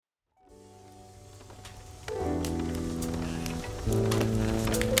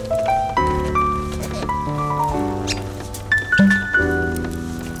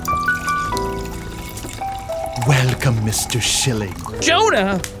Mr. Schilling.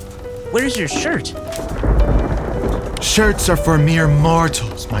 Jonah! Where's your shirt? Shirts are for mere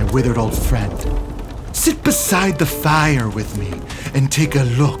mortals, my withered old friend. Sit beside the fire with me and take a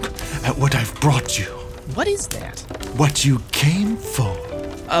look at what I've brought you. What is that? What you came for.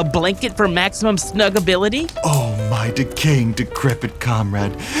 A blanket for maximum snuggability? Oh, my decaying, decrepit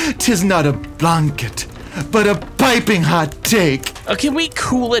comrade, 'tis not a blanket, but a piping hot take. Can we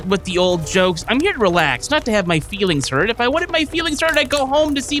cool it with the old jokes? I'm here to relax, not to have my feelings hurt. If I wanted my feelings hurt, I'd go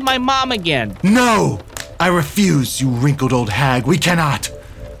home to see my mom again. No, I refuse, you wrinkled old hag. We cannot.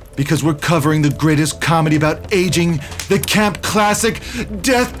 Because we're covering the greatest comedy about aging, the camp classic,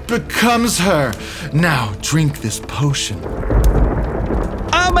 Death Becomes Her. Now, drink this potion.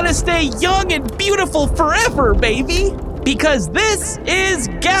 I'm gonna stay young and beautiful forever, baby! Because this is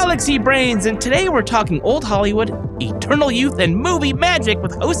Galaxy Brains, and today we're talking old Hollywood, eternal youth, and movie magic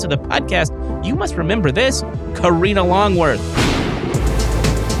with host of the podcast, You Must Remember This, Karina Longworth.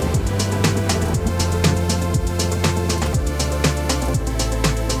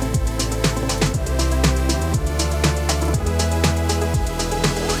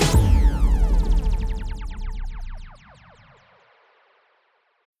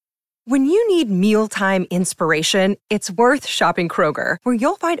 When you need mealtime inspiration, it's worth shopping Kroger, where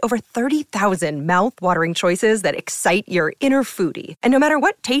you'll find over 30,000 mouth-watering choices that excite your inner foodie. And no matter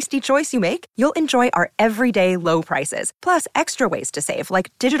what tasty choice you make, you'll enjoy our everyday low prices, plus extra ways to save,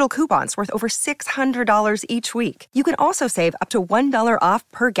 like digital coupons worth over $600 each week. You can also save up to $1 off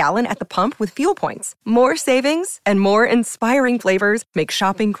per gallon at the pump with fuel points. More savings and more inspiring flavors make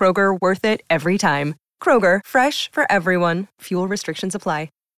shopping Kroger worth it every time. Kroger, fresh for everyone. Fuel restrictions apply.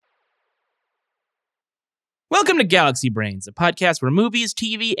 Welcome to Galaxy Brains, a podcast where movies,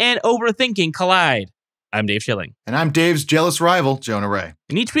 TV, and overthinking collide. I'm Dave Schilling. And I'm Dave's jealous rival, Jonah Ray.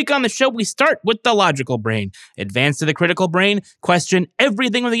 And each week on the show, we start with the logical brain, advance to the critical brain, question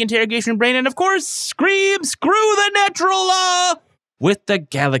everything with the interrogation brain, and of course, screw the natural law with the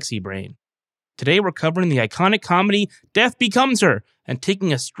galaxy brain. Today, we're covering the iconic comedy Death Becomes Her and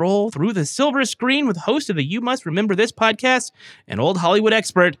taking a stroll through the silver screen with host of the You Must Remember This podcast and old Hollywood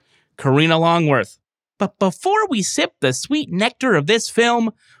expert, Karina Longworth. But before we sip the sweet nectar of this film,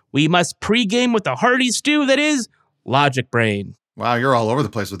 we must pregame with the hearty stew that is Logic Brain. Wow, you're all over the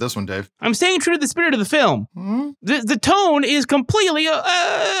place with this one, Dave. I'm staying true to the spirit of the film. The tone is completely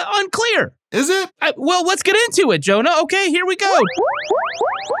unclear. Is it? Well, let's get into it, Jonah. Okay, here we go.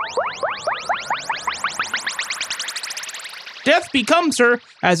 Death Becomes Her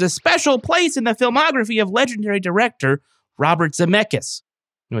has a special place in the filmography of legendary director Robert Zemeckis.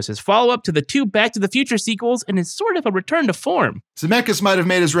 It was his follow-up to the two Back to the Future sequels and is sort of a return to form. Zemeckis might have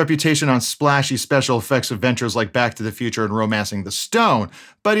made his reputation on splashy special effects adventures like Back to the Future and Romancing the Stone,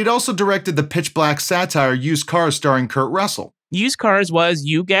 but he'd also directed the pitch-black satire Used Cars starring Kurt Russell. Used Cars was,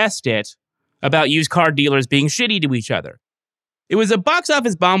 you guessed it, about used car dealers being shitty to each other. It was a box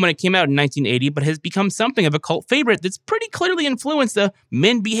office bomb when it came out in 1980, but has become something of a cult favorite that's pretty clearly influenced the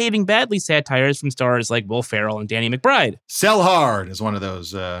men behaving badly satires from stars like Will Ferrell and Danny McBride. Sell Hard is one of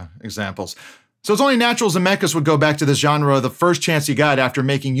those examples. So it's only natural Zemeckis would go back to this genre the first chance he got after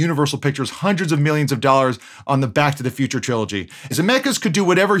making Universal Pictures hundreds of millions of dollars on the Back to the Future trilogy. Zemeckis could do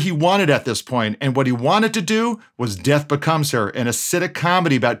whatever he wanted at this point, and what he wanted to do was Death Becomes Her, an acidic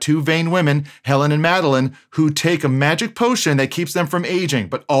comedy about two vain women, Helen and Madeline, who take a magic potion that keeps them from aging,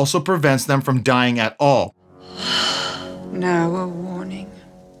 but also prevents them from dying at all. Now a warning.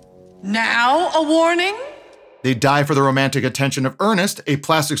 Now a warning? They die for the romantic attention of Ernest, a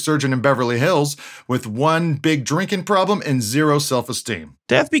plastic surgeon in Beverly Hills, with one big drinking problem and zero self-esteem.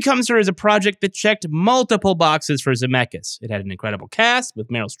 Death Becomes Her is a project that checked multiple boxes for Zemeckis. It had an incredible cast with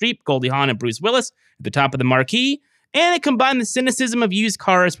Meryl Streep, Goldie Hawn, and Bruce Willis at the top of the marquee, and it combined the cynicism of used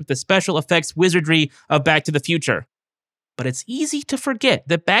cars with the special effects wizardry of Back to the Future. But it's easy to forget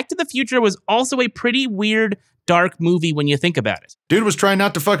that Back to the Future was also a pretty weird, dark movie when you think about it. Dude was trying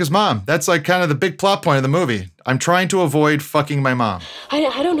not to fuck his mom. That's like kind of the big plot point of the movie. I'm trying to avoid fucking my mom. I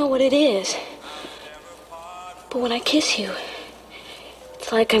don't know what it is. But when I kiss you,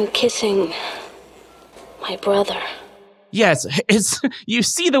 it's like I'm kissing my brother. Yes, you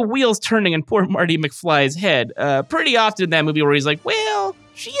see the wheels turning in poor Marty McFly's head pretty often in that movie where he's like, well,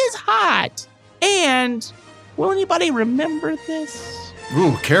 she is hot. And will anybody remember this?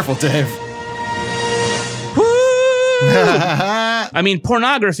 Ooh, careful, Dave. I mean,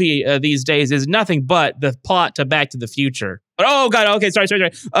 pornography these days is nothing but the plot to Back to the Future. Oh, God, okay, sorry.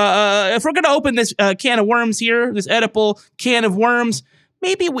 If we're going to open this can of worms here, this Oedipal can of worms,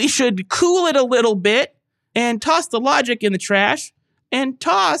 maybe we should cool it a little bit and toss the logic in the trash and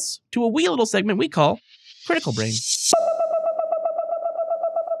toss to a wee little segment we call Critical Brain.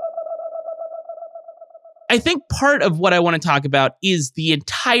 I think part of what I want to talk about is the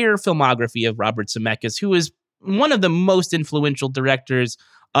entire filmography of Robert Zemeckis, who is one of the most influential directors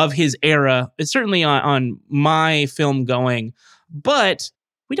of his era, certainly on my film going. But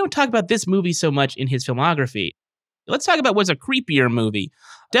we don't talk about this movie so much in his filmography. Let's talk about what's a creepier movie.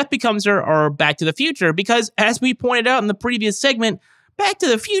 Death Becomes Her or Back to the Future, because as we pointed out in the previous segment, Back to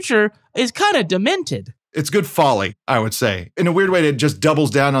the Future is kind of demented. It's good folly, I would say. In a weird way, it just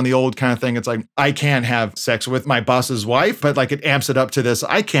doubles down on the old kind of thing. It's like, I can't have sex with my boss's wife, but like it amps it up to this,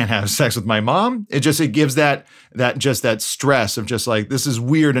 I can't have sex with my mom. It gives that stress of just like, this is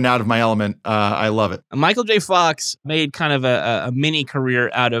weird and out of my element. I love it. Michael J. Fox made kind of a mini career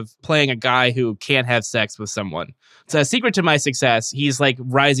out of playing a guy who can't have sex with someone. It's a secret to my success. He's like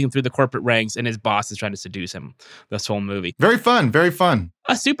rising through the corporate ranks and his boss is trying to seduce him this whole movie. Very fun, very fun.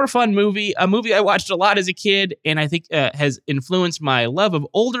 A super fun movie, a movie I watched a lot as a kid, and I think has influenced my love of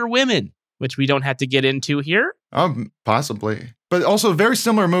older women, which we don't have to get into here. Possibly. But also very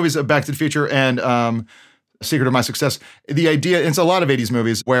similar movies of Back to the Future and Secret of My Success. The idea, it's a lot of 80s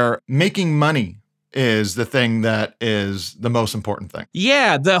movies where making money is the thing that is the most important thing.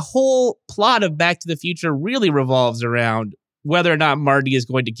 Yeah, the whole plot of Back to the Future really revolves around whether or not Marty is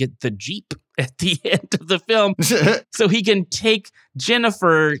going to get the Jeep at the end of the film so he can take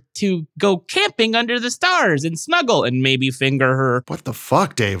Jennifer to go camping under the stars and snuggle and maybe finger her. What the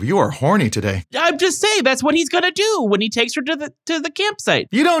fuck, Dave? You are horny today. I'm just saying that's what he's going to do when he takes her to the campsite.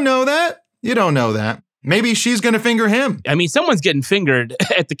 You don't know that. You don't know that. Maybe she's going to finger him. I mean, someone's getting fingered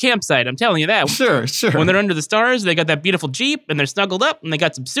at the campsite. I'm telling you that. Sure. When they're under the stars, they got that beautiful Jeep and they're snuggled up and they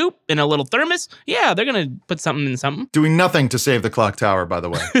got some soup in a little thermos. Yeah, they're going to put something in something. Doing nothing to save the clock tower, by the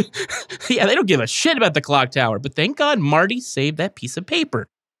way. Yeah, they don't give a shit about the clock tower, but thank God Marty saved that piece of paper.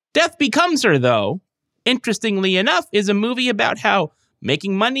 Death Becomes Her, though, interestingly enough, is a movie about how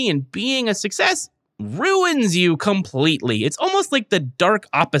making money and being a success ruins you completely. It's almost like the dark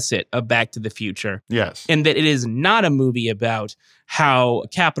opposite of Back to the Future. Yes. In that it is not a movie about how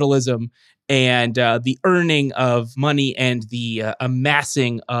capitalism and the earning of money and the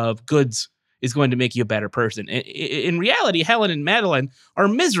amassing of goods is going to make you a better person. In reality, Helen and Madeline are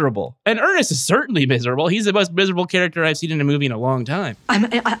miserable. And Ernest is certainly miserable. He's the most miserable character I've seen in a movie in a long time.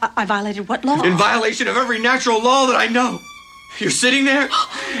 I violated what law? In violation of every natural law that I know. You're sitting there,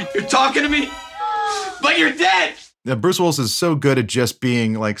 you're talking to me, but you're dead! Bruce Willis is so good at just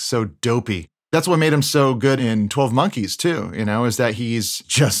being like so dopey. That's what made him so good in 12 Monkeys too, is that he's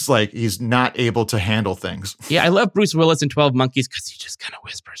just like, he's not able to handle things. Yeah, I love Bruce Willis in 12 Monkeys because he just kind of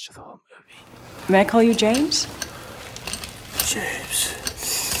whispers for the whole movie. May I call you James?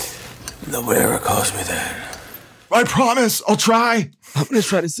 James. Nobody ever calls me that. I promise, I'll try. I'm going to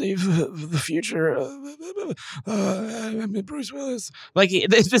try to save the future. Bruce Willis. Like,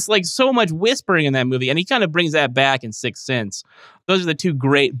 there's just like so much whispering in that movie. And he kind of brings that back in Sixth Sense. Those are the two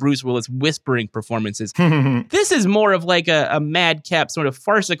great Bruce Willis whispering performances. This is more of like a madcap sort of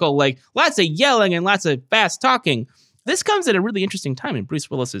farcical, like lots of yelling and lots of fast talking. This comes at a really interesting time in Bruce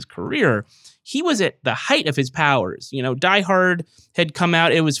Willis's career. He was at the height of his powers. Die Hard had come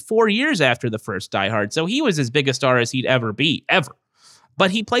out. It was 4 years after the first Die Hard. So he was as big a star as he'd ever be, ever. But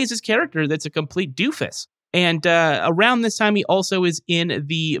he plays his character that's a complete doofus. And around this time, he also is in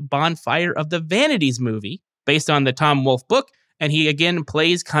the Bonfire of the Vanities movie, based on the Tom Wolfe book. And he, again,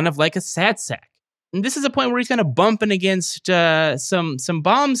 plays kind of like a sad sack. And this is a point where he's kind of bumping against some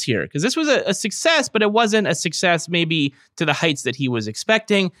bombs here, because this was a success, but it wasn't a success maybe to the heights that he was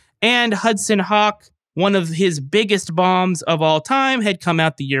expecting. And Hudson Hawk, one of his biggest bombs of all time, had come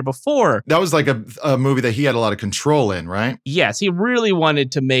out the year before. That was like a movie that he had a lot of control in, right? Yes, he really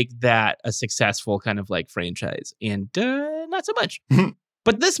wanted to make that a successful kind of like franchise, and not so much.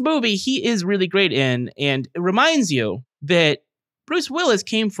 But this movie, he is really great in, and it reminds you that Bruce Willis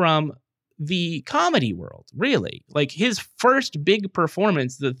came from the comedy world, really. Like his first big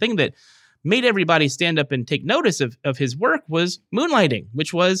performance, the thing that made everybody stand up and take notice of his work was Moonlighting,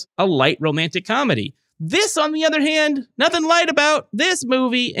 which was a light romantic comedy. This, on the other hand, nothing light about this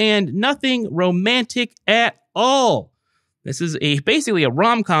movie and nothing romantic at all. This is basically a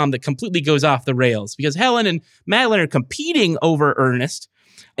rom-com that completely goes off the rails because Helen and Madeline are competing over Ernest.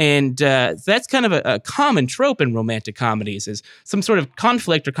 And that's kind of a common trope in romantic comedies, is some sort of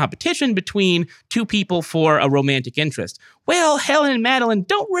conflict or competition between two people for a romantic interest. Well, Helen and Madeline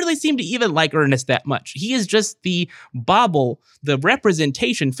don't really seem to even like Ernest that much. He is just the bauble, the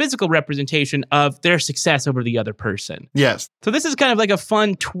representation, physical representation of their success over the other person. Yes. So this is kind of like a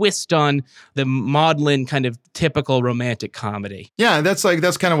fun twist on the maudlin kind of typical romantic comedy. Yeah, that's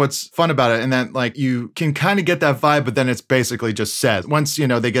kind of what's fun about it. And that like you can kind of get that vibe, but then it's basically just said. Once,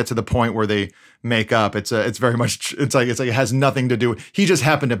 they get to the point where they make up, it's very much, it's like it has nothing to do. He just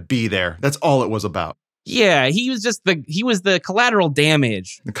happened to be there. That's all it was about. Yeah, he was the collateral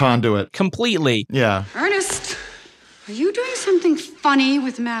damage. The conduit. Completely. Yeah. Ernest, are you doing something funny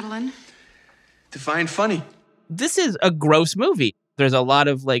with Madeline? Define funny. This is a gross movie. There's a lot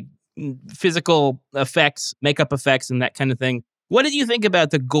of like physical effects, makeup effects, and that kind of thing. What did you think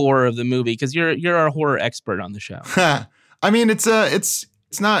about the gore of the movie? Because you're our horror expert on the show. I mean, it's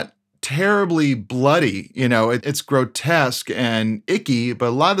not terribly bloody. It's grotesque and icky, but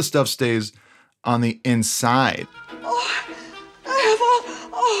a lot of the stuff stays on the inside. Oh, I have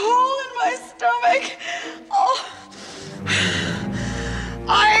a hole in my stomach. Oh,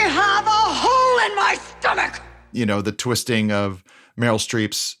 I have a hole in my stomach. The twisting of Meryl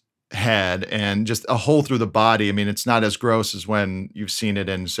Streep's head and just a hole through the body. I mean, it's not as gross as when you've seen it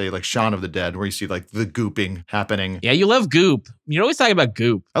in, say, like Shaun of the Dead, where you see like the gooping happening. Yeah, you love goop. You're always talking about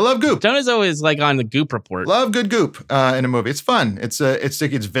goop. I love goop. Jonah's always like on the goop report. Love good goop in a movie. It's fun. It's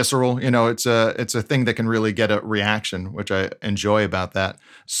sticky. It's visceral. It's a thing that can really get a reaction, which I enjoy about that.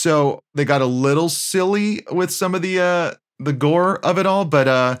 So they got a little silly with some of the gore of it all,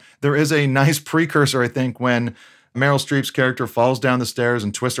 but there is a nice precursor, I think, when Meryl Streep's character falls down the stairs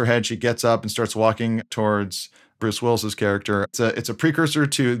and twists her head. She gets up and starts walking towards Bruce Willis's character. It's a precursor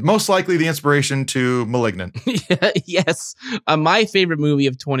to, most likely, the inspiration to Malignant. Yes. My favorite movie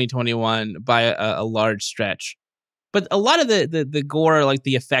of 2021 by a large stretch. But a lot of the gore, like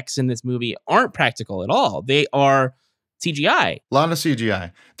the effects in this movie, aren't practical at all. They are CGI. A lot of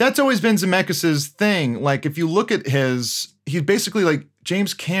CGI. That's always been Zemeckis' thing. Like, if you look at he's basically like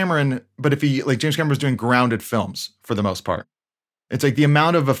James Cameron, but James Cameron was doing grounded films for the most part. It's like the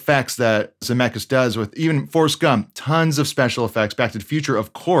amount of effects that Zemeckis does with even Forrest Gump, tons of special effects. Back to the Future,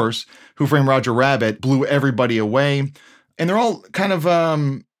 of course. Who Framed Roger Rabbit blew everybody away. And they're all kind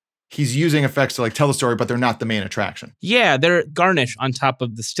of, he's using effects to like tell the story, but they're not the main attraction. Yeah, they're garnish on top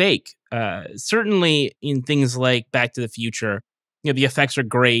of the steak. Certainly in things like Back to the Future, the effects are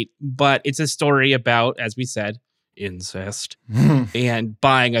great, but it's a story about, as we said, incest and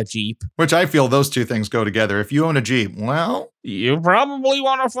buying a Jeep. Which I feel those two things go together. If you own a Jeep, well, you probably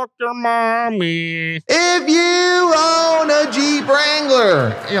want to fuck your mommy. If you own a Jeep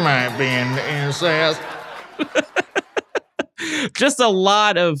Wrangler, you might be into incest. Just a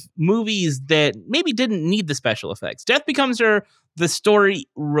lot of movies that maybe didn't need the special effects. Death Becomes Her, the story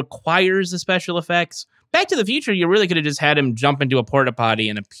requires the special effects. Back to the Future, you really could have just had him jump into a porta potty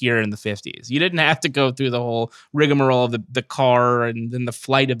and appear in the 50s. You didn't have to go through the whole rigmarole of the car and then the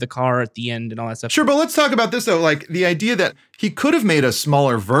flight of the car at the end and all that stuff. Sure, but let's talk about this, though. Like, the idea that he could have made a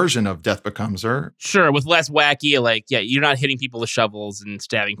smaller version of Death Becomes Her. Sure, with less wacky, like, yeah, you're not hitting people with shovels and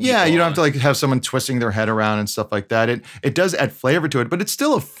stabbing people. Yeah, you don't have to, like, have someone twisting their head around and stuff like that. It does add flavor to it, but it's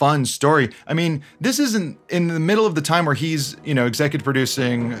still a fun story. I mean, this isn't in the middle of the time where he's, executive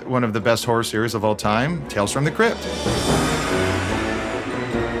producing one of the best horror series of all time, Tales from the Crypt.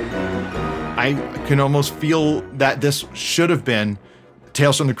 I can almost feel that this should have been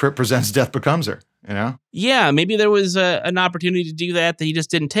Tales from the Crypt presents Death Becomes Her, Yeah, maybe there was an opportunity to do that he just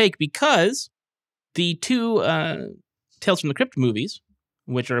didn't take, because the two Tales from the Crypt movies,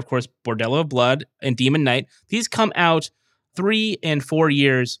 which are, of course, Bordello of Blood and Demon Knight, these come out 3 and 4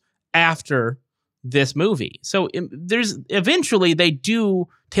 years after this movie. So eventually they do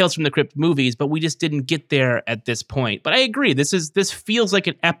Tales from the Crypt movies, but we just didn't get there at this point. But I agree, this feels like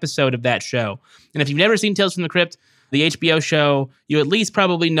an episode of that show. And if you've never seen Tales from the Crypt, the HBO show, you at least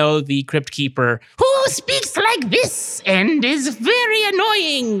probably know the Crypt Keeper, who speaks like this and is very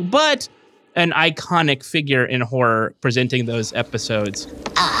annoying, but an iconic figure in horror presenting those episodes.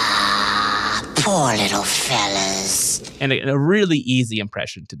 Poor little fellas. And a really easy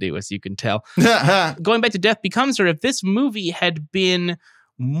impression to do, as you can tell. Going back to Death Becomes Her, if this movie had been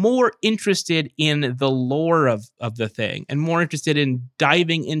more interested in the lore of the thing and more interested in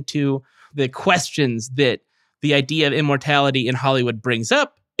diving into the questions that the idea of immortality in Hollywood brings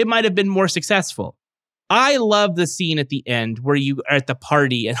up, it might have been more successful. I love the scene at the end where you are at the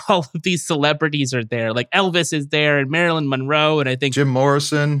party and all of these celebrities are there. Like Elvis is there and Marilyn Monroe and I think Jim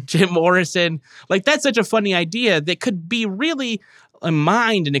Morrison. Like, that's such a funny idea that could be really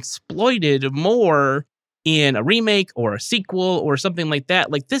mined and exploited more in a remake or a sequel or something like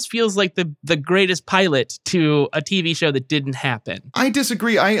that. Like, this feels like the greatest pilot to a TV show that didn't happen. I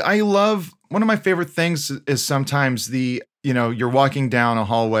disagree. I love, one of my favorite things is sometimes you're walking down a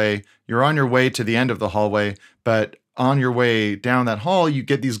hallway, you're on your way to the end of the hallway, but on your way down that hall, you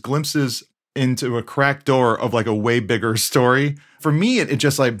get these glimpses into a cracked door of like a way bigger story. For me, it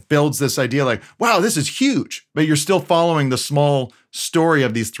just like builds this idea like, wow, this is huge, but you're still following the small story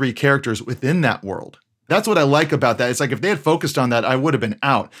of these three characters within that world. That's what I like about that. It's like if they had focused on that, I would have been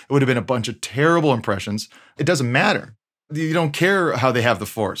out. It would have been a bunch of terrible impressions. It doesn't matter. You don't care how they have the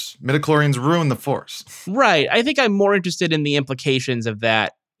Force. Midichlorians ruin the Force. Right. I think I'm more interested in the implications of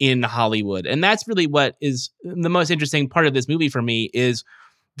that in Hollywood. And that's really what is the most interesting part of this movie for me is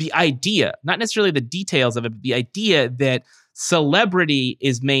the idea, not necessarily the details of it, but the idea that celebrity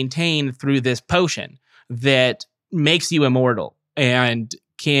is maintained through this potion that makes you immortal and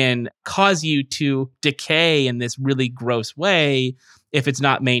can cause you to decay in this really gross way if it's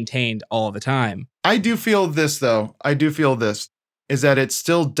not maintained all the time. I do feel this, though. Is that it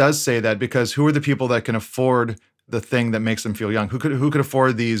still does say that, because who are the people that can afford the thing that makes them feel young? Who could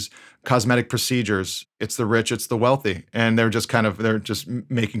afford these cosmetic procedures? It's the rich, it's the wealthy. And they're just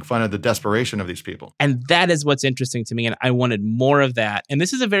making fun of the desperation of these people. And that is what's interesting to me. And I wanted more of that. And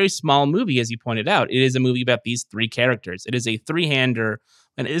this is a very small movie, as you pointed out. It is a movie about these three characters. It is a three-hander.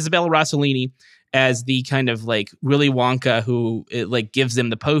 And Isabella Rossellini, as the kind of like Willy Wonka who like gives them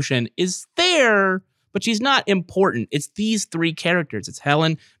the potion, is there, but she's not important. It's these three characters. It's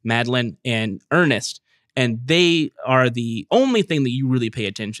Helen, Madeline, and Ernest. And they are the only thing that you really pay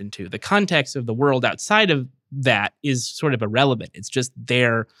attention to. The context of the world outside of that is sort of irrelevant. It's just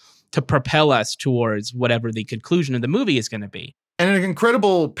there to propel us towards whatever the conclusion of the movie is going to be. And an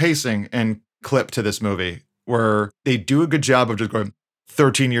incredible pacing and clip to this movie where they do a good job of just going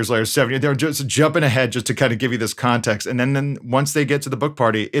 13 years later, 7 years, they're just jumping ahead just to kind of give you this context. And then once they get to the book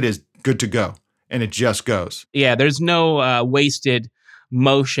party, it is good to go. And it just goes. Yeah, there's no wasted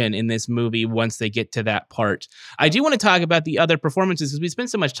motion in this movie once they get to that part. I do want to talk about the other performances because we spent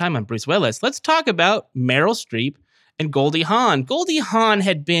so much time on Bruce Willis. Let's talk about Meryl Streep and Goldie Hawn. Goldie Hawn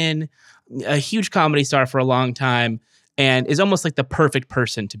had been a huge comedy star for a long time and is almost like the perfect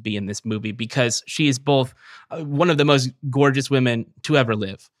person to be in this movie because she is both one of the most gorgeous women to ever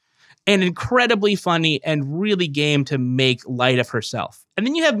live and incredibly funny and really game to make light of herself. And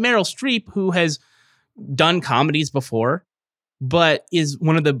then you have Meryl Streep, who has done comedies before, but is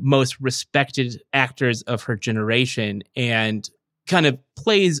one of the most respected actors of her generation and kind of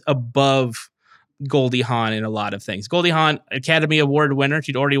plays above Goldie Hawn in a lot of things. Goldie Hawn, Academy Award winner.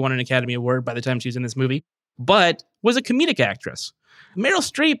 She'd already won an Academy Award by the time she was in this movie, but was a comedic actress. Meryl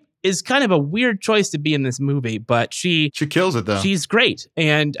Streep is kind of a weird choice to be in this movie, but she kills it, though. She's great.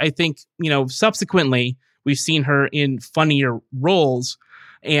 And I think, subsequently, we've seen her in funnier roles,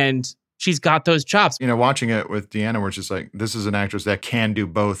 and she's got those chops. Watching it with Deanna, we're just like, this is an actress that can do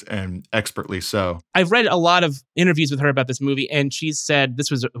both and expertly so. I've read a lot of interviews with her about this movie, and she said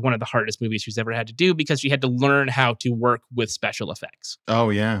this was one of the hardest movies she's ever had to do because she had to learn how to work with special effects. Oh,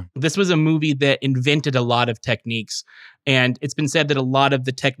 yeah. This was a movie that invented a lot of techniques, and it's been said that a lot of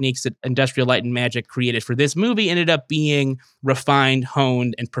the techniques that Industrial Light and Magic created for this movie ended up being refined,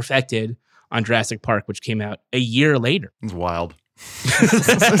 honed, and perfected on Jurassic Park, which came out a year later. It's wild.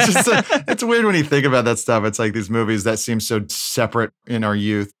 It's weird when you think about that stuff. It's like these movies that seem so separate in our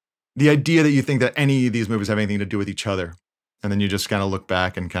youth. The idea that you think that any of these movies have anything to do with each other. And then you just kind of look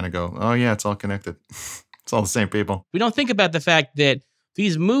back and kind of go, oh yeah, it's all connected. It's all the same people. We don't think about the fact that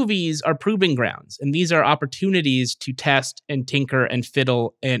these movies are proving grounds, and these are opportunities to test and tinker and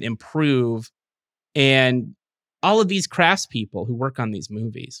fiddle and improve. And all of these craftspeople who work on these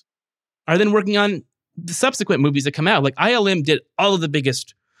movies are then working on the subsequent movies that come out. Like ILM did all of the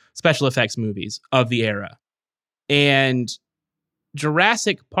biggest special effects movies of the era. And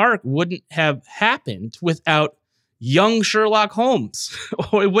Jurassic Park wouldn't have happened without young Sherlock Holmes,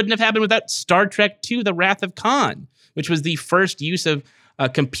 or it wouldn't have happened without Star Trek II, The Wrath of Khan, which was the first use of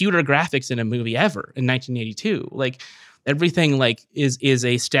computer graphics in a movie ever in 1982. Like everything is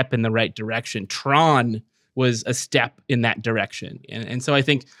a step in the right direction. Tron was a step in that direction. And so I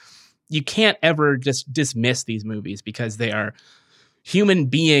think you can't ever just dismiss these movies because they are human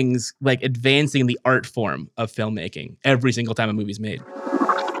beings like advancing the art form of filmmaking every single time a movie's made.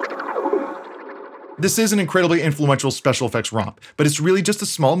 This is an incredibly influential special effects romp, but it's really just a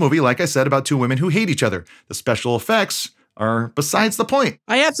small movie, like I said, about two women who hate each other. The special effects are besides the point.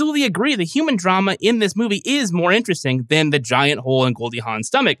 I absolutely agree. The human drama in this movie is more interesting than the giant hole in Goldie Hawn's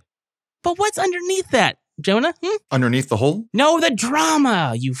stomach. But what's underneath that? Jonah? Underneath the hole? No, the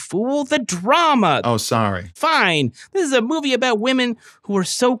drama, you fool. The drama. Oh, sorry. Fine. This is a movie about women who are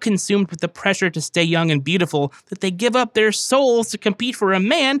so consumed with the pressure to stay young and beautiful that they give up their souls to compete for a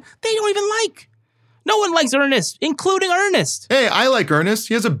man they don't even like. No one likes Ernest, including Ernest. Hey, I like Ernest.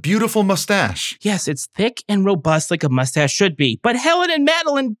 He has a beautiful mustache. Yes, it's thick and robust like a mustache should be. But Helen and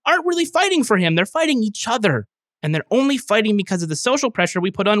Madeline aren't really fighting for him. They're fighting each other. And they're only fighting because of the social pressure we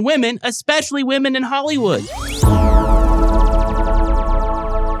put on women, especially women in Hollywood.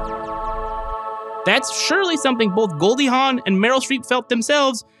 That's surely something both Goldie Hawn and Meryl Streep felt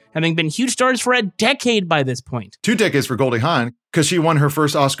themselves, having been huge stars for a decade by this point. 2 decades for Goldie Hawn, because she won her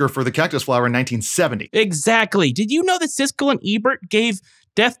first Oscar for The Cactus Flower in 1970. Exactly. Did you know that Siskel and Ebert gave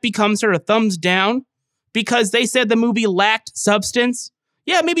Death Becomes Her a thumbs down because they said the movie lacked substance?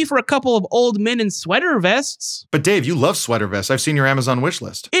 Yeah, maybe for a couple of old men in sweater vests. But Dave, you love sweater vests. I've seen your Amazon wish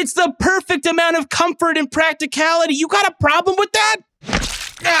list. It's the perfect amount of comfort and practicality. You got a problem with that?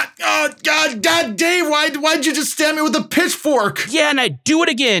 God, Dave, why'd you just stab me with a pitchfork? Yeah, and I do it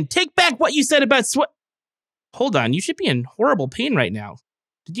again. Take back what you said about Hold on, you should be in horrible pain right now.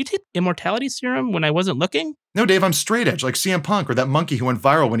 Did you take immortality serum when I wasn't looking? No, Dave, I'm straight edge, like CM Punk or that monkey who went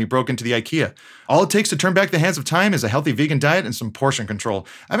viral when he broke into the IKEA. All it takes to turn back the hands of time is a healthy vegan diet and some portion control.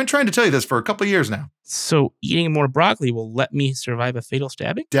 I've been trying to tell you this for a couple of years now. So eating more broccoli will let me survive a fatal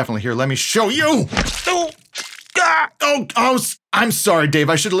stabbing? Definitely. Here, let me show you. I'm sorry, Dave.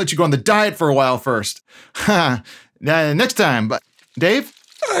 I should have let you go on the diet for a while first. Next time. But Dave?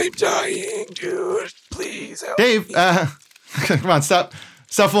 I'm dying, dude. Please help Dave, me. Come on, stop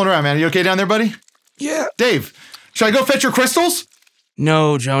fooling around, man. Are you okay down there, buddy? Yeah. Dave, should I go fetch your crystals?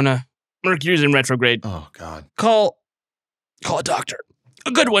 No, Jonah. Mercury's in retrograde. Oh, God. Call a doctor.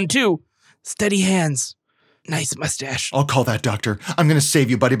 A good one, too. Steady hands. Nice mustache. I'll call that doctor. I'm going to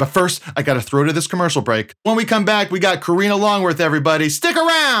save you, buddy. But first, I got to throw to this commercial break. When we come back, we got Karina Longworth, everybody. Stick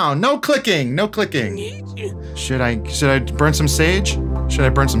around. No clicking. No clicking. Should I burn some sage? Should I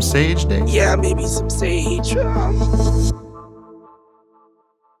burn some sage, Dave? Yeah, maybe some sage.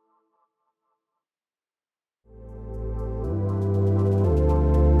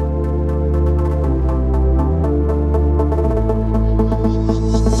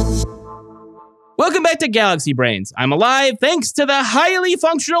 Welcome back to Galaxy Brains. I'm alive thanks to the highly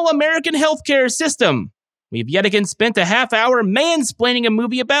functional American healthcare system. We've yet again spent a half hour mansplaining a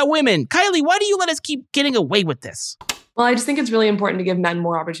movie about women. Kylie, why do you let us keep getting away with this? Well, I just think it's really important to give men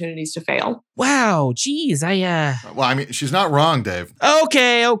more opportunities to fail. Wow, geez, Well, I mean, she's not wrong, Dave.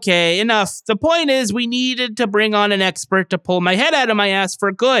 Okay, enough. The point is we needed to bring on an expert to pull my head out of my ass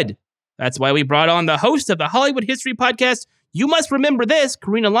for good. That's why we brought on the host of the Hollywood History Podcast, You Must Remember This,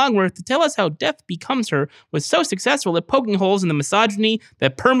 Karina Longworth, to tell us how Death Becomes Her was so successful at poking holes in the misogyny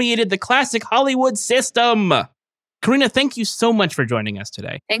that permeated the classic Hollywood system. Karina, thank you so much for joining us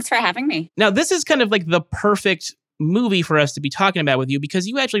today. Thanks for having me. Now, this is kind of like the perfect movie for us to be talking about with you because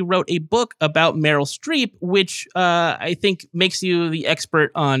you actually wrote a book about Meryl Streep, which I think makes you the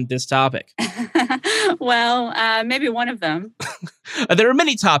expert on this topic. Well, maybe one of them. There are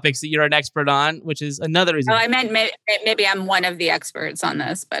many topics that you're an expert on, which is another reason. Oh, I meant maybe I'm one of the experts on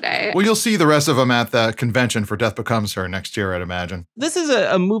this, but Well, you'll see the rest of them at the convention for Death Becomes Her next year, I'd imagine. This is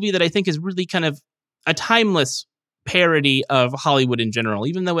a movie that I think is really kind of a timeless parody of Hollywood in general.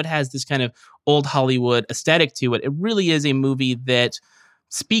 Even though it has this kind of old Hollywood aesthetic to it, it really is a movie that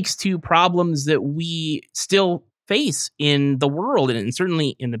speaks to problems that we still face in the world and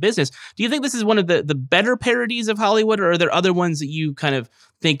certainly in the business. Do you think this is one of the better parodies of Hollywood, or are there other ones that you kind of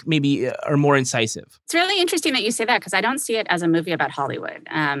think maybe are more incisive? It's really interesting that you say that because I don't see it as a movie about Hollywood.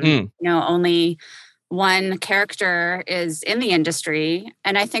 Only one character is in the industry.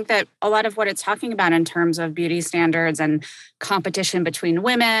 And I think that a lot of what it's talking about in terms of beauty standards and competition between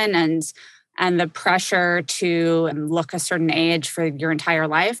women and the pressure to look a certain age for your entire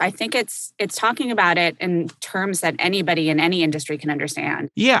life, I think it's talking about it in terms that anybody in any industry can understand.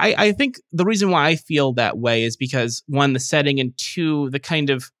 Yeah, I think the reason why I feel that way is because, one, the setting, and two,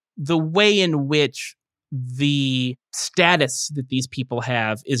 the way in which the status that these people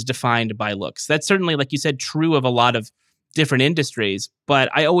have is defined by looks. That's certainly, like you said, true of a lot of different industries, but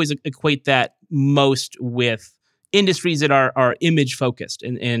I always equate that most with industries that are image focused.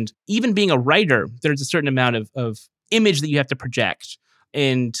 And even being a writer, there's a certain amount of image that you have to project.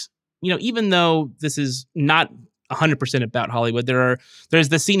 And, even though this is not 100% about Hollywood, there's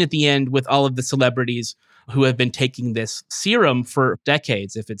the scene at the end with all of the celebrities who have been taking this serum for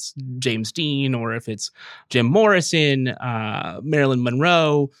decades, if it's James Dean or if it's Jim Morrison, Marilyn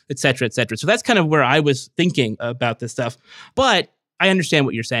Monroe, et cetera, et cetera. So that's kind of where I was thinking about this stuff. But I understand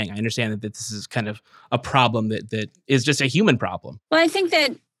what you're saying. I understand that this is kind of a problem that is just a human problem. Well, I think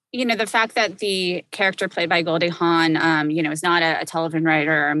that, the fact that the character played by Goldie Hawn, is not a television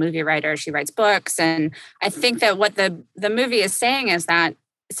writer or a movie writer. She writes books. And I think that what the movie is saying is that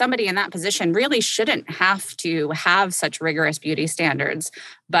somebody in that position really shouldn't have to have such rigorous beauty standards.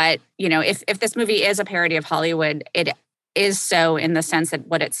 But, if this movie is a parody of Hollywood, it is so in the sense that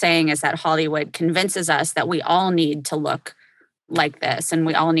what it's saying is that Hollywood convinces us that we all need to look like this and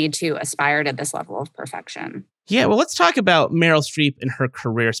we all need to aspire to this level of perfection. Yeah, well, let's talk about Meryl Streep and her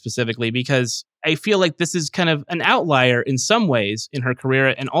career specifically, because I feel like this is kind of an outlier in some ways in her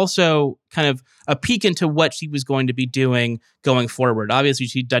career and also kind of a peek into what she was going to be doing going forward. Obviously,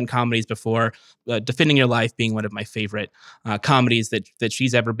 she'd done comedies before, Defending Your Life being one of my favorite comedies that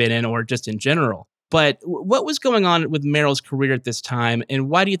she's ever been in or just in general. But what was going on with Meryl's career at this time, and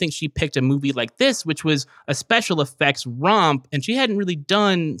why do you think she picked a movie like this, which was a special effects romp, and she hadn't really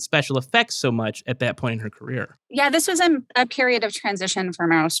done special effects so much at that point in her career? Yeah, this was a period of transition for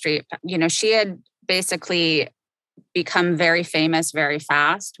Meryl Streep. She had basically become very famous very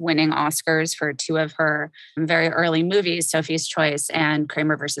fast, winning Oscars for two of her very early movies, Sophie's Choice and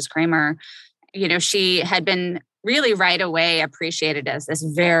Kramer versus Kramer. She had been really right away appreciated as this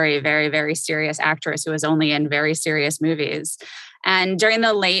very, very, very serious actress who was only in very serious movies. And during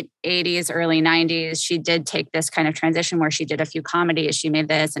the late 80s, early 90s, she did take this kind of transition where she did a few comedies. She made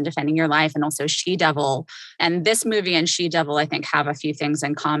this and Defending Your Life and also She-Devil. And this movie and She-Devil, I think, have a few things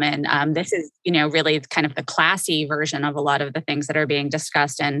in common. This is, really kind of the classy version of a lot of the things that are being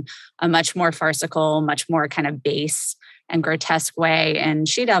discussed in a much more farcical, much more kind of base and grotesque way in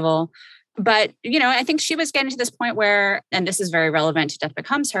She-Devil. But, I think she was getting to this point where, and this is very relevant to Death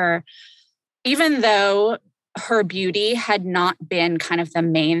Becomes Her, even though her beauty had not been kind of the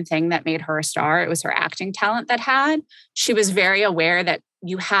main thing that made her a star, it was her acting talent that had, she was very aware that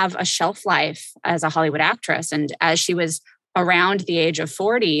you have a shelf life as a Hollywood actress. And as she was around the age of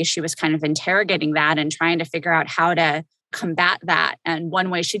 40, she was kind of interrogating that and trying to figure out how to combat that. And one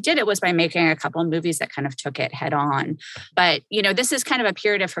way she did it was by making a couple of movies that kind of took it head on. But, this is kind of a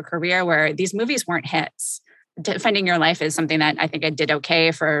period of her career where these movies weren't hits. Defending Your Life is something that I think it did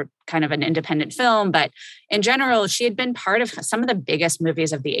okay for kind of an independent film. But in general, she had been part of some of the biggest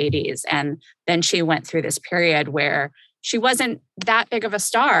movies of the 80s. And then she went through this period where she wasn't that big of a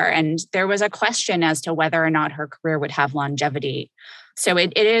star. And there was a question as to whether or not her career would have longevity. So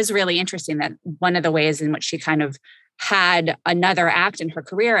it is really interesting that one of the ways in which she kind of had another act in her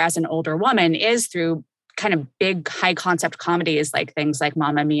career as an older woman is through kind of big, high concept comedies like things like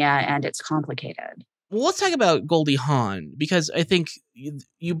Mamma Mia and It's Complicated. Well, let's talk about Goldie Hawn, because I think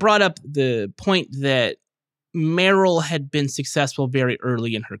you brought up the point that Meryl had been successful very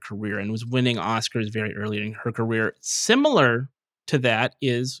early in her career and was winning Oscars very early in her career. Similar to that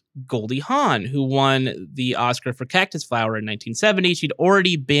is Goldie Hawn, who won the Oscar for Cactus Flower in 1970. She'd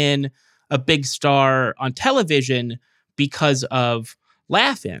already been a big star on television because of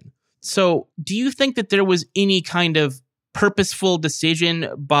Laugh-In. So do you think that there was any kind of purposeful decision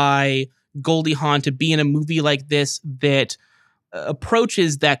by Goldie Hawn to be in a movie like this that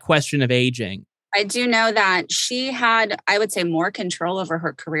approaches that question of aging? I do know that she had, I would say, more control over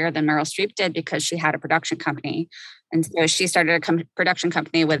her career than Meryl Streep did because she had a production company. And so she started a production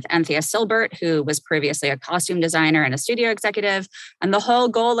company with Anthea Silbert, who was previously a costume designer and a studio executive. And the whole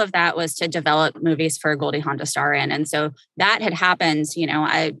goal of that was to develop movies for Goldie Hawn to star in. And so that had happened,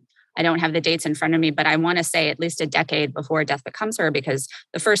 I don't have the dates in front of me, but I want to say at least a decade before Death Becomes Her, because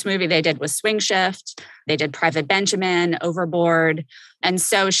the first movie they did was Swing Shift. They did Private Benjamin, Overboard. And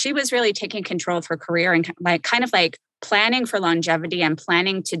so she was really taking control of her career and kind of planning for longevity and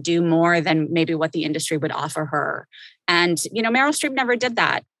planning to do more than maybe what the industry would offer her. And, Meryl Streep never did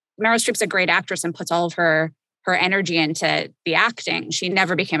that. Meryl Streep's a great actress and puts all of her energy into the acting. She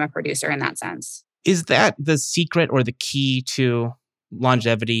never became a producer in that sense. Is that the secret or the key to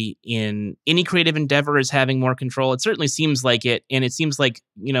longevity in any creative endeavor, is having more control? It certainly seems like it. And it seems like,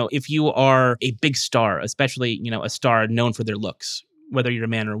 if you are a big star, especially, a star known for their looks, whether you're a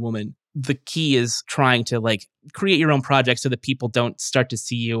man or a woman, the key is trying to create your own projects so that people don't start to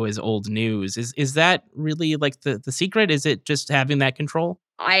see you as old news. Is that really the secret? Is it just having that control?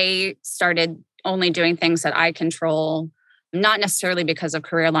 I started only doing things that I control, not necessarily because of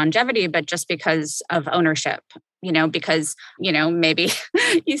career longevity, but just because of ownership. Because, maybe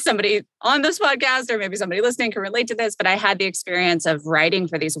somebody on this podcast or maybe somebody listening can relate to this, but I had the experience of writing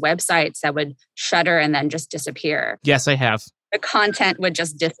for these websites that would shutter and then just disappear. Yes, I have. the content would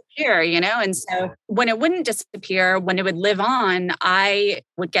just disappear, And so when it wouldn't disappear, when it would live on, I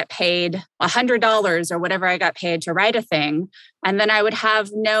would get paid $100 or whatever I got paid to write a thing. And then I would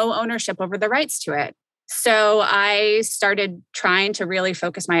have no ownership over the rights to it. So I started trying to really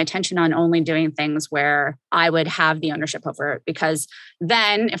focus my attention on only doing things where I would have the ownership over it. Because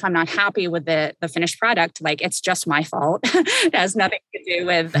then if I'm not happy with the finished product, like it's just my fault. It has nothing to do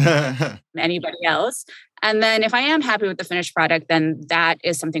with anybody else. And then if I am happy with the finished product, then that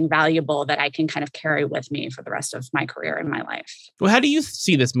is something valuable that I can kind of carry with me for the rest of my career and my life. Well, how do you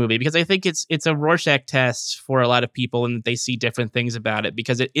see this movie? Because I think it's a Rorschach test for a lot of people, and they see different things about it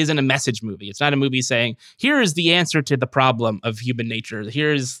because it isn't a message movie. It's not a movie saying, here is the answer to the problem of human nature.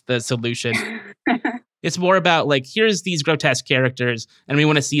 Here's the solution. It's more about like, here's these grotesque characters and we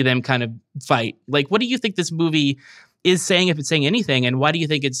want to see them kind of fight. Like, what do you think this movie is saying, if it's saying anything? And why do you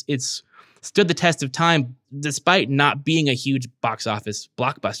think it's stood the test of time despite not being a huge box office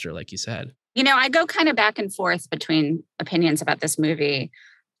blockbuster, like you said? I go kind of back and forth between opinions about this movie.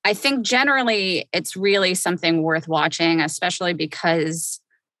 I think generally it's really something worth watching, especially because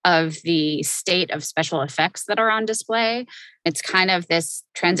of the state of special effects that are on display. It's kind of this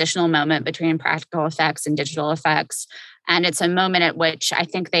transitional moment between practical effects and digital effects. And it's a moment at which I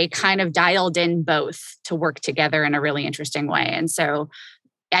think they kind of dialed in both to work together in a really interesting way. And so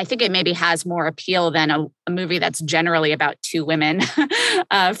I think it maybe has more appeal than a movie that's generally about two women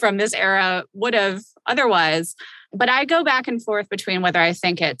from this era would have otherwise. But I go back and forth between whether I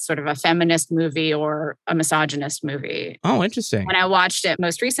think it's sort of a feminist movie or a misogynist movie. Oh, interesting. When I watched it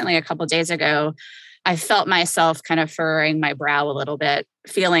most recently, a couple of days ago, I felt myself kind of furrowing my brow a little bit,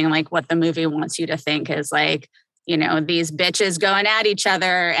 feeling like what the movie wants you to think is like, these bitches going at each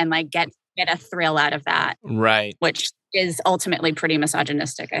other and like get a thrill out of that. Right. Which is ultimately pretty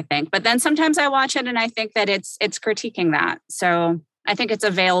misogynistic, I think. But then sometimes I watch it and I think that it's critiquing that. So I think it's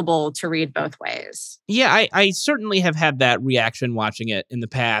available to read both ways. Yeah, I certainly have had that reaction watching it in the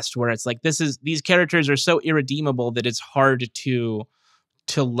past, where it's like these characters are so irredeemable that it's hard to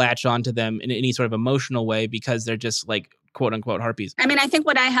latch onto them in any sort of emotional way because they're just like quote unquote harpies. I mean, I think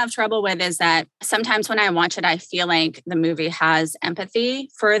what I have trouble with is that sometimes when I watch it, I feel like the movie has empathy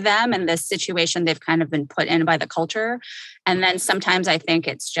for them and this situation they've kind of been put in by the culture. And then sometimes I think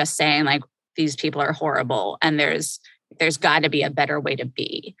it's just saying like, these people are horrible and there's got to be a better way to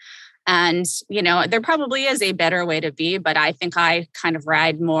be. And, there probably is a better way to be, but I think I kind of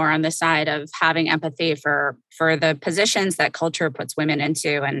ride more on the side of having empathy for the positions that culture puts women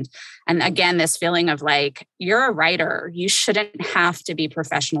into. And again, this feeling of like, you're a writer, you shouldn't have to be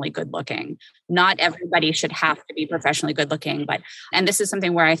professionally good looking. Not everybody should have to be professionally good looking. And this is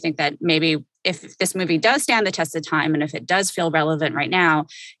something where I think that maybe if this movie does stand the test of time and if it does feel relevant right now,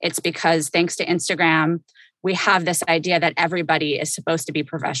 it's because thanks to Instagram, we have this idea that everybody is supposed to be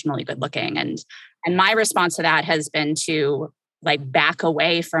professionally good looking. And my response to that has been to like back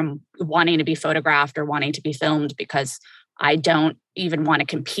away from wanting to be photographed or wanting to be filmed because I don't even want to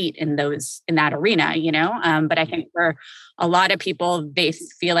compete in that arena, But I think for a lot of people, they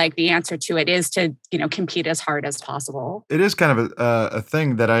feel like the answer to it is to, compete as hard as possible. It is kind of a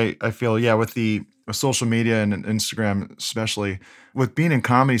thing that I feel, with the social media and Instagram, especially with being in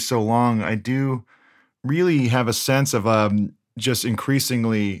comedy so long, I do really have a sense of just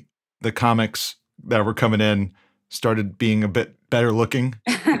increasingly the comics that were coming in started being a bit better looking.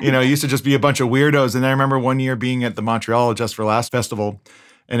 It used to just be a bunch of weirdos. And I remember one year being at the Montreal Just for Laughs festival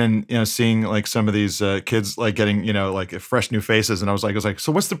and then, seeing like some of these kids like getting, like fresh new faces. And I was like,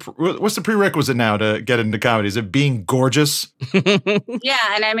 so what's the prerequisite now to get into comedy? Is it being gorgeous? Yeah.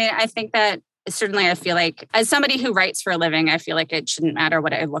 And I mean, I think that certainly I feel like as somebody who writes for a living, I feel like it shouldn't matter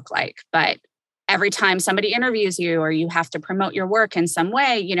what I look like, but every time somebody interviews you or you have to promote your work in some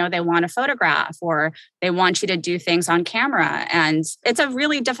way, they want a photograph or they want you to do things on camera. And it's a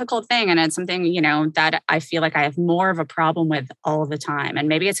really difficult thing. And it's something, that I feel like I have more of a problem with all the time. And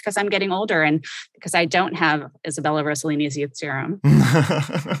maybe it's because I'm getting older and because I don't have Isabella Rossellini's youth serum.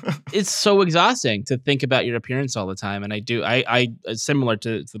 It's so exhausting to think about your appearance all the time. And I similar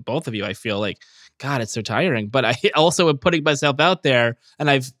to both of you, I feel like, God, it's so tiring. But I also am putting myself out there and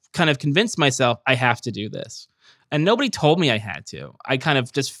I've kind of convinced myself I have to do this. And nobody told me I had to. I kind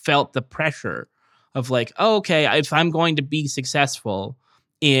of just felt the pressure of like, oh, okay, if I'm going to be successful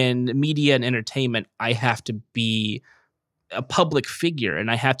in media and entertainment, I have to be a public figure and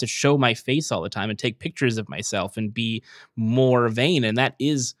I have to show my face all the time and take pictures of myself and be more vain. And that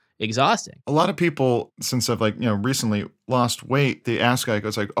is exhausting. A lot of people, since I've recently lost weight, they ask,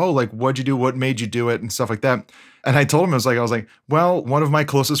 it's like, oh, like, what'd you do? What made you do it? And stuff like that. And I told him, I was like, well, one of my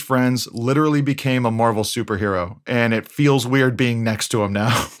closest friends literally became a Marvel superhero, and it feels weird being next to him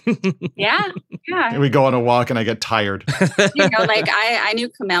now. Yeah. And we go on a walk and I get tired. I knew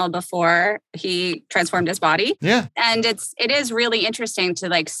Kumail before he transformed his body. Yeah. And it is really interesting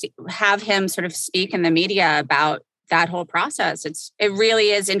to have him sort of speak in the media about that whole process. It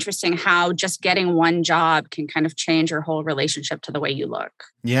really is interesting how just getting one job can kind of change your whole relationship to the way you look.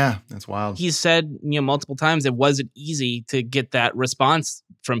 Yeah, that's wild. He said, multiple times it wasn't easy to get that response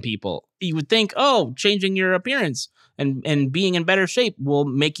from people. You would think, oh, changing your appearance and being in better shape will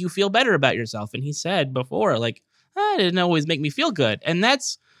make you feel better about yourself. And he said before, it didn't always make me feel good. And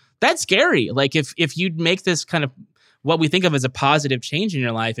that's scary. Like if you'd make this kind of what we think of as a positive change in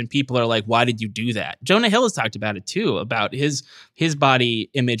your life, and people are like, why did you do that? Jonah Hill has talked about it too, about his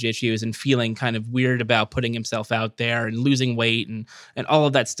body image issues and feeling kind of weird about putting himself out there and losing weight and all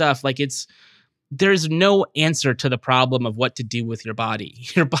of that stuff. There's no answer to the problem of what to do with your body.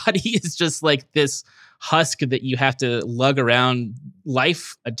 Your body is just like this husk that you have to lug around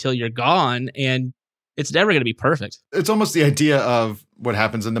life until you're gone, and it's never going to be perfect. It's almost the idea of what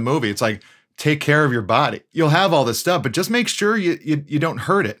happens in the movie. It's like, take care of your body. You'll have all this stuff, but just make sure you don't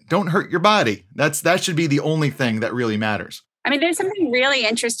hurt it. Don't hurt your body. That should be the only thing that really matters. I mean, there's something really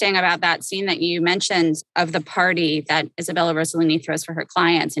interesting about that scene that you mentioned of the party that Isabella Rossellini throws for her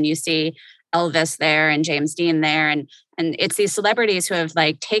clients. And you see Elvis there and James Dean there. And it's these celebrities who have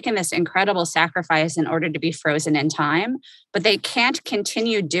taken this incredible sacrifice in order to be frozen in time, but they can't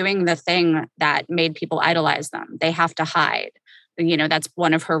continue doing the thing that made people idolize them. They have to hide. That's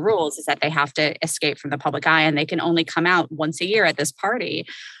one of her rules, is that they have to escape from the public eye, and they can only come out once a year at this party.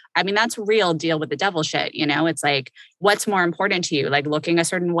 I mean, that's real deal with the devil shit. It's like, what's more important to you? Looking a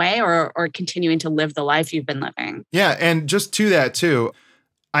certain way or continuing to live the life you've been living? Yeah. And just to that too,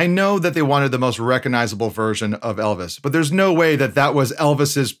 I know that they wanted the most recognizable version of Elvis, but there's no way that was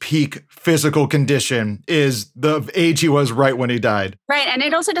Elvis's peak physical condition, is the age he was right when he died. Right. And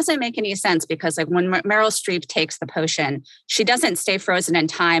it also doesn't make any sense because when Meryl Streep takes the potion, she doesn't stay frozen in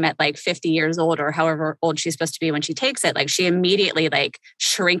time at 50 years old or however old she's supposed to be when she takes it. She immediately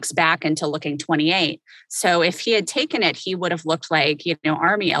shrinks back into looking 28. So if he had taken it, he would have looked like,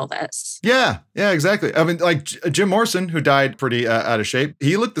 Army Elvis. Yeah, exactly. I mean, Jim Morrison, who died pretty out of shape,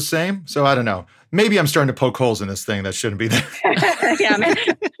 he looked the same. So I don't know. Maybe I'm starting to poke holes in this thing that shouldn't be there. Yeah,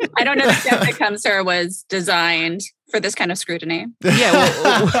 I don't know if Jessica Cumser was designed for this kind of scrutiny.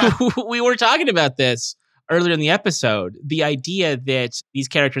 Yeah, we were talking about this earlier in the episode. The idea that these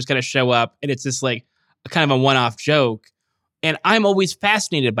characters kind of show up and it's just kind of a one-off joke. And I'm always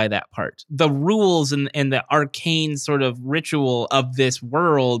fascinated by that part. The rules and the arcane sort of ritual of this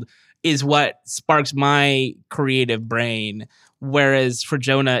world is what sparks my creative brain. Whereas for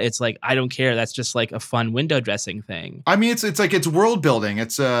Jonah, it's I don't care. That's just a fun window dressing thing. I mean, it's world building.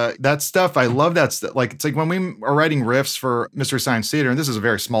 It's that stuff. I love that stuff. It's when we are writing riffs for Mystery Science Theater, and this is a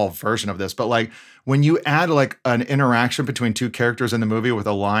very small version of this, but when you add an interaction between two characters in the movie with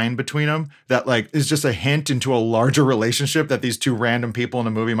a line between them that is just a hint into a larger relationship that these two random people in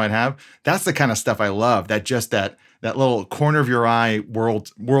a movie might have. That's the kind of stuff I love. That little corner of your eye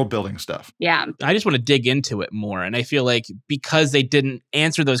world building stuff. Yeah. I just want to dig into it more. And I feel because they didn't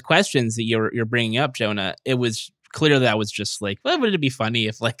answer those questions that you're bringing up, Jonah, it was clear that was just well, would it be funny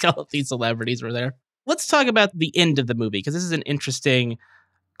if all of these celebrities were there? Let's talk about the end of the movie, because this is an interesting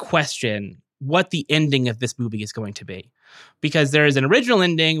question, what the ending of this movie is going to be. Because there is an original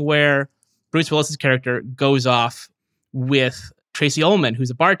ending where Bruce Willis's character goes off with Tracy Ullman, who's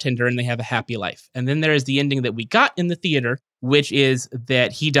a bartender, and they have a happy life. And then there is the ending that we got in the theater, which is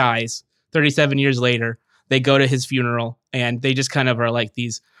that he dies 37 years later. They go to his funeral, and they just kind of are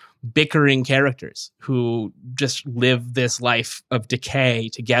these bickering characters who just live this life of decay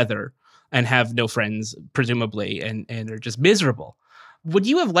together and have no friends, presumably, and are just miserable. Would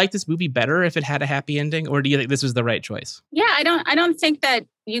you have liked this movie better if it had a happy ending, or do you think this was the right choice? Yeah, I don't think that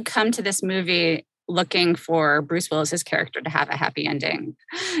you come to this movie looking for Bruce Willis's character to have a happy ending.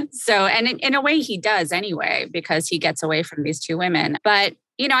 So, and in a way he does anyway, because he gets away from these two women. But,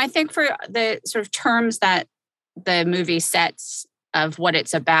 I think for the sort of terms that the movie sets of what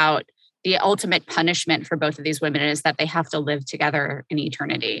it's about, the ultimate punishment for both of these women is that they have to live together in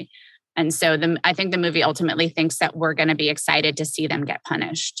eternity. And so I think the movie ultimately thinks that we're going to be excited to see them get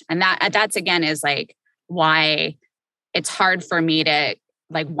punished. And that's again is why it's hard for me to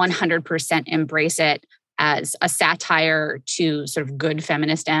 100% embrace it as a satire to sort of good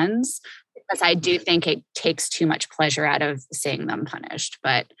feminist ends. because I do think it takes too much pleasure out of seeing them punished.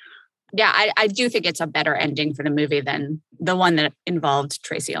 But yeah, I do think it's a better ending for the movie than the one that involved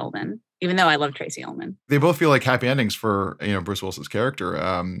Tracy Ullman, even though I love Tracy Ullman. They both feel like happy endings for, Bruce Willis's character.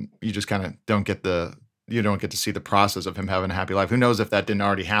 You just kind of don't get to see the process of him having a happy life. Who knows if that didn't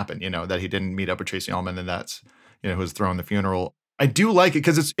already happen, that he didn't meet up with Tracy Ullman and that's, who was throwing the funeral. I do like it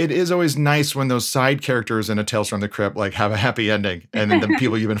because it is always nice when those side characters in A Tales from the Crypt like have a happy ending and then the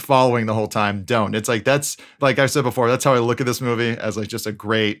people you've been following the whole time don't. It's like, that's like I said before, that's how I look at this movie, as like just a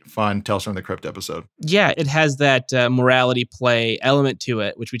great, fun Tales from the Crypt episode. Yeah, it has that morality play element to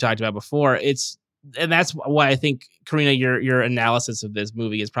it, which we talked about before. And that's why I think, Karina, your analysis of this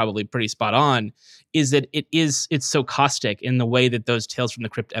movie is probably pretty spot on, is that it's so caustic in the way that those Tales from the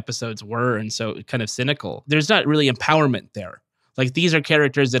Crypt episodes were, and so kind of cynical. There's not really empowerment there. Like, these are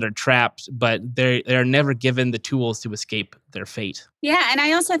characters that are trapped, but they're never given the tools to escape their fate. Yeah, and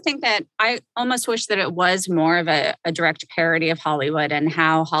I also think that I almost wish that it was more of a direct parody of Hollywood and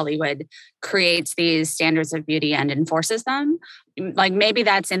how Hollywood creates these standards of beauty and enforces them. Like, maybe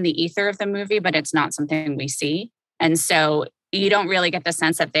that's in the ether of the movie, but it's not something we see. And so you don't really get the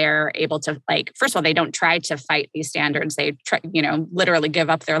sense that they're able to, like, first of all, they don't try to fight these standards. They try, literally give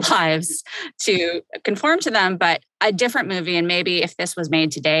up their lives to conform to them. But a different movie, and maybe if this was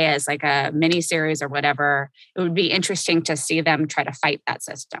made today as like a mini series or whatever, it would be interesting to see them try to fight that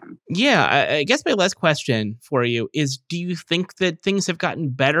system. Yeah, I guess my last question for you is, do you think that things have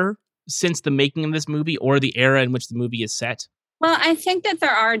gotten better since the making of this movie or the era in which the movie is set? Well, I think that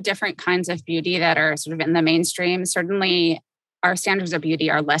there are different kinds of beauty that are sort of in the mainstream. Certainly, our standards of beauty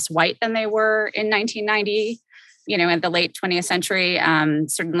are less white than they were in 1990, in the late 20th century.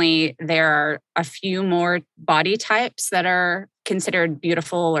 Certainly, there are a few more body types that are considered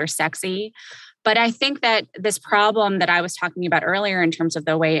beautiful or sexy. But I think that this problem that I was talking about earlier in terms of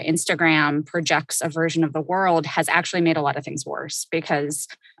the way Instagram projects a version of the world has actually made a lot of things worse, because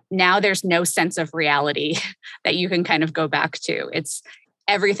now there's no sense of reality that you can kind of go back to.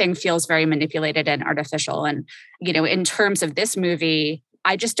 Everything feels very manipulated and artificial. And, in terms of this movie,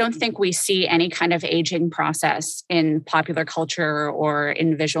 I just don't think we see any kind of aging process in popular culture or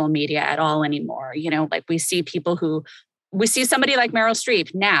in visual media at all anymore. Like we see somebody like Meryl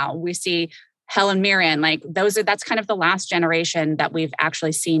Streep now, we see Helen Mirren, like that's kind of the last generation that we've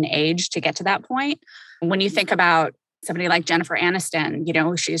actually seen age to get to that point. When you think about somebody like Jennifer Aniston,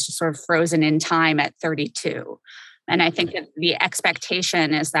 she's just sort of frozen in time at 32. And I think that the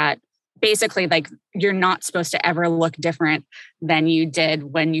expectation is that basically, like, you're not supposed to ever look different than you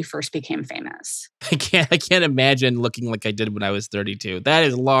did when you first became famous. I can't imagine looking like I did when I was 32. That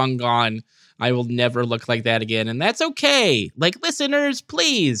is long gone. I will never look like that again. And that's okay. Like, listeners,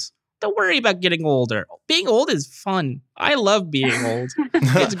 please don't worry about getting older. Being old is fun. I love being old.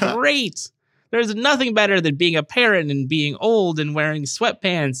 It's great. There's nothing better than being a parent and being old and wearing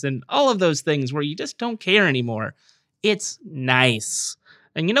sweatpants and all of those things where you just don't care anymore. It's nice.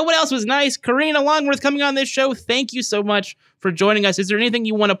 And you know what else was nice? Karina Longworth coming on this show. Thank you so much for joining us. Is there anything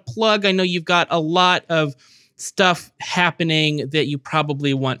you want to plug? I know you've got a lot of stuff happening that you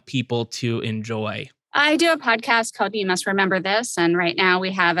probably want people to enjoy. I do a podcast called You Must Remember This. And right now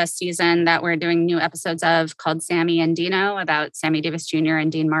we have a season that we're doing new episodes of called Sammy and Dino, about Sammy Davis Jr.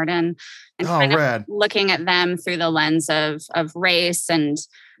 and Dean Martin. And kind of looking at them through the lens of race and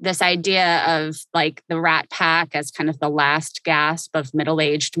this idea of like the Rat Pack as kind of the last gasp of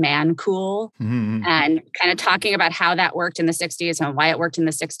middle-aged man cool, and kind of talking about how that worked in the 60s and why it worked in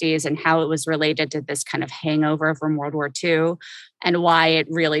the 60s and how it was related to this kind of hangover from World War II and why it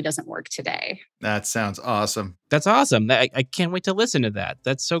really doesn't work today. That sounds awesome. That's awesome. I can't wait to listen to that.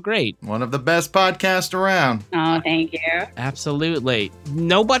 That's so great. One of the best podcasts around. Oh, thank you. Absolutely.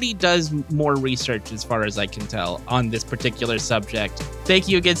 Nobody does more research, as far as I can tell, on this particular subject. Thank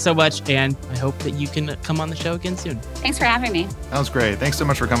you again so much, and I hope that you can come on the show again soon. Thanks for having me. That was great. Thanks so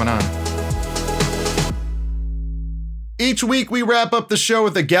much for coming on. Each week, we wrap up the show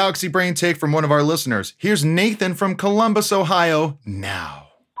with a Galaxy Brain take from one of our listeners. Here's Nathan from Columbus, Ohio, now.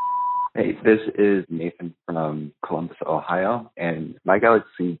 Hey, this is Nathan from Columbus, Ohio, and my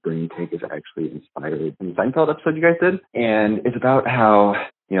Galaxy Brain take is actually inspired from the Seinfeld episode you guys did, and it's about how,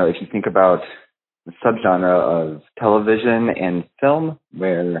 if you think about the subgenre of television and film,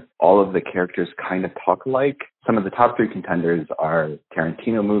 where all of the characters kind of talk alike, some of the top three contenders are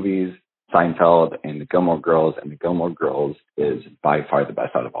Tarantino movies, Seinfeld, and the Gilmore Girls, and the Gilmore Girls is by far the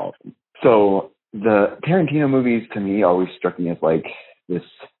best out of all of them. So the Tarantino movies, to me, always struck me as like this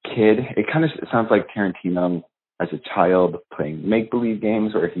kid. It kind of sounds like Tarantino as a child playing make-believe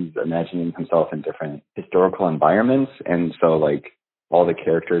games where he's imagining himself in different historical environments. And so like all the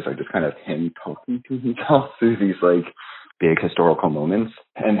characters are just kind of him talking to himself through these like big historical moments.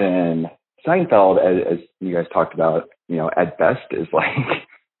 And then Seinfeld, as you guys talked about, at best is like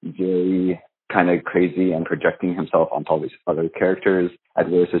very kind of crazy and projecting himself onto all these other characters. At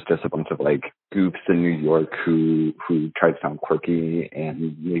worst, it's just a bunch of like goofs in New York who try to sound quirky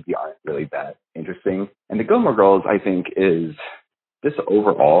and maybe aren't really that interesting. And the Gilmore Girls, I think, is just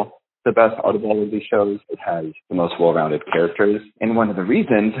overall the best out of all of these shows. It has the most well-rounded characters. And one of the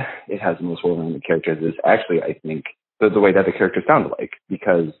reasons it has the most well-rounded characters is actually, I think, the way that the characters sound alike,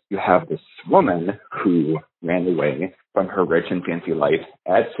 because you have this woman who ran away from her rich and fancy life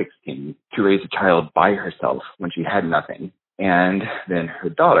at 16 to raise a child by herself when she had nothing. And then her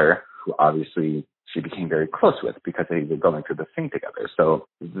daughter, who obviously she became very close with because they were going through the thing together. So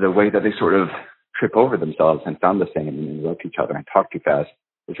the way that they sort of trip over themselves and sound the same and interrupt each other and talk too fast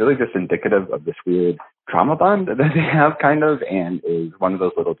is really just indicative of this weird trauma bond that they have, kind of, and is one of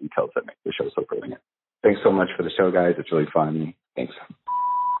those little details that make the show so brilliant. Thanks so much for the show, guys. It's really fun. Thanks.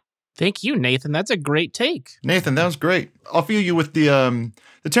 Thank you, Nathan. That's a great take. Nathan, that was great. I'll feel you with the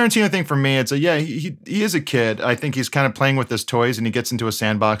Tarantino thing. For me, it's he is a kid. I think he's kind of playing with his toys, and he gets into a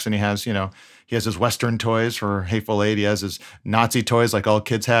sandbox, and he has his Western toys for Hateful Eight. He has his Nazi toys like all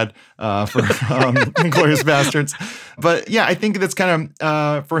kids had for Inglourious Bastards. But yeah, I think that's kind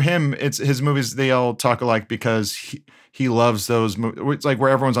of, for him, it's his movies, they all talk alike because he loves those movies. It's like where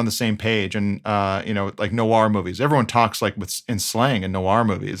everyone's on the same page, and like noir movies. Everyone talks like in slang in noir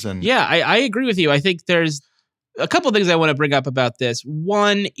movies. And yeah, I agree with you. I think there's a couple of things I want to bring up about this.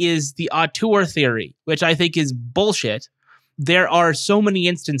 One is the auteur theory, which I think is bullshit. There are so many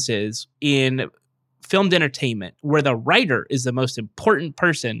instances in filmed entertainment where the writer is the most important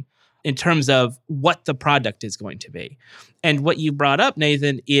person in terms of what the product is going to be. And what you brought up,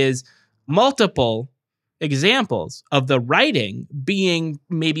 Nathan, is multiple examples of the writing being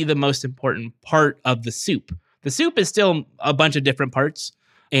maybe the most important part of the soup. The soup is still a bunch of different parts,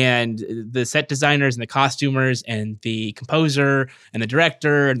 and the set designers and the costumers and the composer and the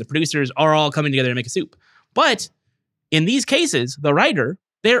director and the producers are all coming together to make a soup. But in these cases, the writer,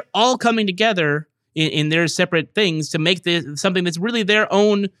 they're all coming together in their separate things to make something that's really their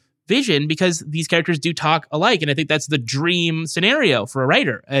own vision, because these characters do talk alike. And I think that's the dream scenario for a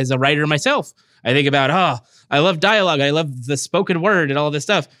writer. As a writer myself, I think about, I love dialogue. I love the spoken word and all this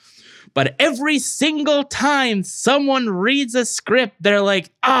stuff. But every single time someone reads a script, they're like,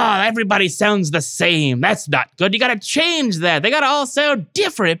 everybody sounds the same. That's not good. You got to change that. They got to all sound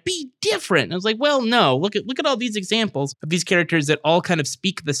different. Be different. And I was like, well, no. Look at all these examples of these characters that all kind of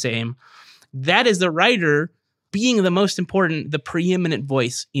speak the same. That is the writer being the most important, the preeminent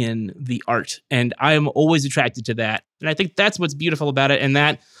voice in the art. And I'm always attracted to that. And I think that's what's beautiful about it. And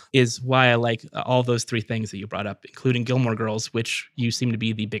that is why I like all those three things that you brought up, including Gilmore Girls, which you seem to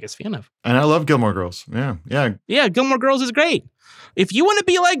be the biggest fan of. And I love Gilmore Girls. Yeah. Yeah, Gilmore Girls is great. If you want to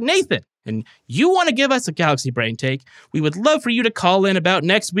be like Nathan and you want to give us a Galaxy Brain take, we would love for you to call in about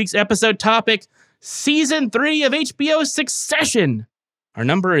next week's episode topic, Season 3 of HBO's Succession. Our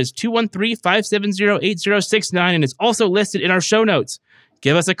number is 213-570-8069 and is also listed in our show notes.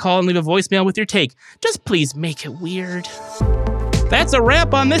 Give us a call and leave a voicemail with your take. Just please make it weird. That's a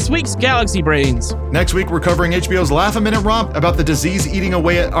wrap on this week's Galaxy Brains. Next week, we're covering HBO's Laugh-A-Minute romp about the disease eating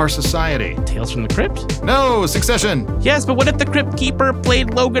away at our society. Tales from the Crypt? No, Succession. Yes, but what if the Crypt Keeper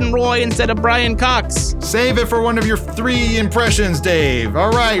played Logan Roy instead of Brian Cox? Save it for one of your 3 impressions, Dave.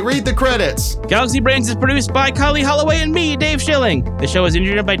 All right, read the credits. Galaxy Brains is produced by Kylie Holloway and me, Dave Schilling. The show is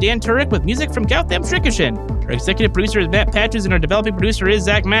engineered by Dan Turek with music from Gautam Srikishan. Our executive producer is Matt Patches and our developing producer is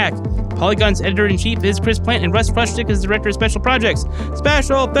Zach Mack. Polygon's editor-in-chief is Chris Plant and Russ Frushtick is the director of special projects.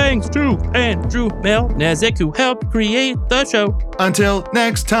 Special thanks to Andrew Melnizik, who helped create the show. Until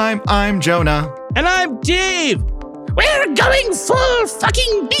next time, I'm Jonah. And I'm Dave. We're going full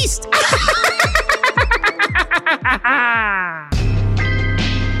fucking beast.